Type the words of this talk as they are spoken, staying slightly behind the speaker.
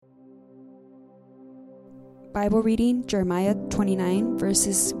Bible reading, Jeremiah 29,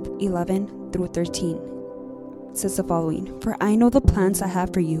 verses 11 through 13. It says the following: For I know the plans I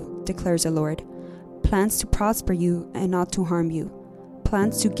have for you, declares the Lord. Plans to prosper you and not to harm you.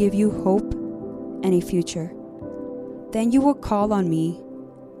 Plans to give you hope and a future. Then you will call on me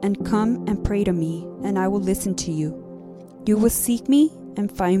and come and pray to me, and I will listen to you. You will seek me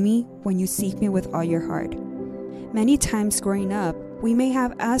and find me when you seek me with all your heart. Many times growing up, we may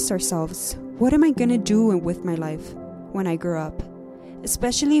have asked ourselves, what am I going to do with my life when I grow up?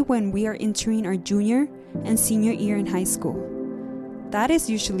 Especially when we are entering our junior and senior year in high school. That is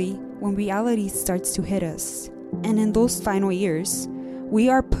usually when reality starts to hit us. And in those final years, we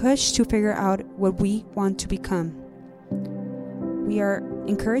are pushed to figure out what we want to become. We are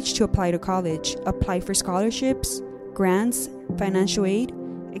encouraged to apply to college, apply for scholarships, grants, financial aid,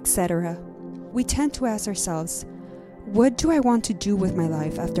 etc. We tend to ask ourselves, what do I want to do with my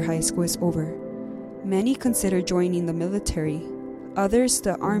life after high school is over? Many consider joining the military, others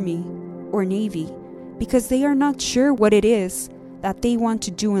the army or navy, because they are not sure what it is that they want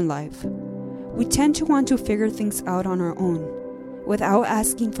to do in life. We tend to want to figure things out on our own, without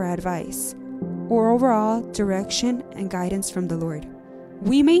asking for advice, or overall direction and guidance from the Lord.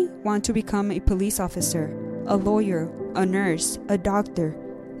 We may want to become a police officer, a lawyer, a nurse, a doctor,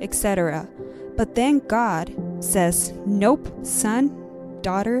 etc. But then God says, nope, son,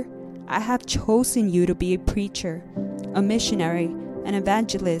 daughter, I have chosen you to be a preacher, a missionary, an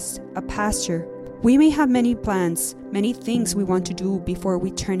evangelist, a pastor. We may have many plans, many things we want to do before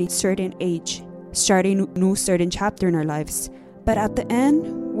we turn a certain age, starting a new certain chapter in our lives. But at the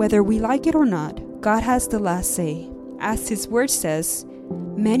end, whether we like it or not, God has the last say. As His word says,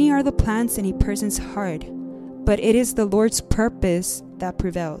 many are the plans in a person's heart, but it is the Lord's purpose that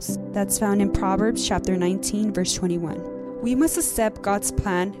prevails. That's found in Proverbs chapter 19, verse 21. We must accept God's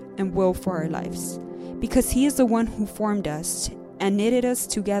plan and will for our lives, because He is the one who formed us and knitted us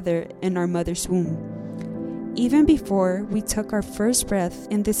together in our mother's womb. Even before we took our first breath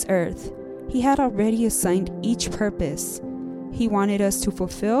in this earth, He had already assigned each purpose He wanted us to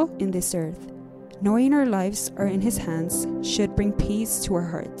fulfill in this earth. Knowing our lives are in His hands should bring peace to our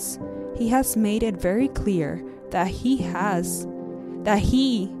hearts. He has made it very clear that He,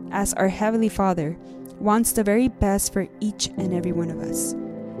 as our Heavenly Father, wants the very best for each and every one of us.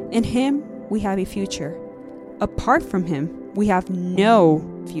 In Him, we have a future. Apart from Him, we have no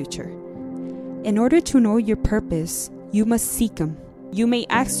future. In order to know your purpose, you must seek Him. You may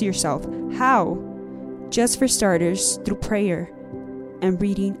ask yourself, how? Just for starters, through prayer and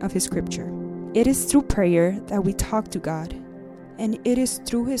reading of His scripture. It is through prayer that we talk to God, and it is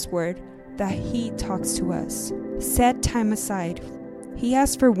through His word that He talks to us. Set time aside. He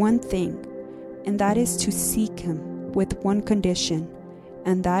asks for one thing, and that is to seek Him with one condition,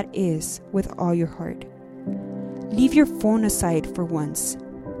 and that is with all your heart. Leave your phone aside for once,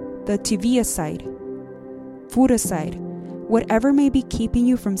 the TV aside, food aside, whatever may be keeping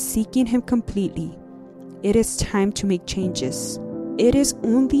you from seeking Him completely. It is time to make changes. It is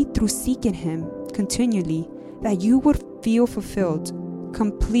only through seeking Him continually that you would feel fulfilled,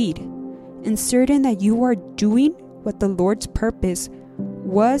 complete, and certain that you are doing what the Lord's purpose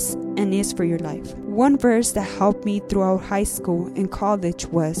was and is for your life. One verse that helped me throughout high school and college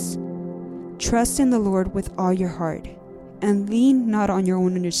was, trust in the Lord with all your heart, and lean not on your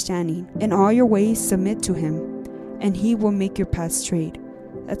own understanding. In all your ways submit to Him, and He will make your path straight.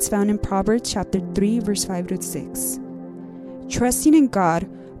 That's found in Proverbs chapter 3, verse 5 to 6. Trusting in God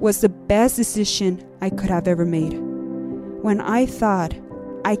was the best decision I could have ever made. When I thought,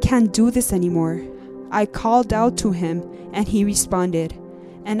 I can't do this anymore, I called out to Him and He responded,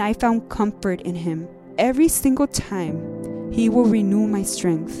 and I found comfort in Him. Every single time, He will renew my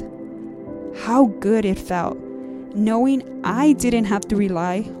strength. How good it felt, knowing I didn't have to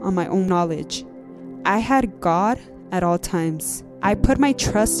rely on my own knowledge. I had God at all times. I put my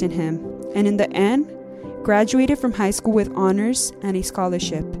trust in Him, and in the end, graduated from high school with honors and a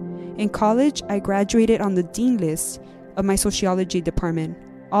scholarship. In college, I graduated on the dean list of my sociology department.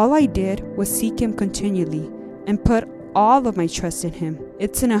 All I did was seek Him continually and put all of my trust in Him.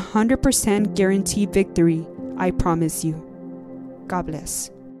 It's an 100% guaranteed victory, I promise you. God bless.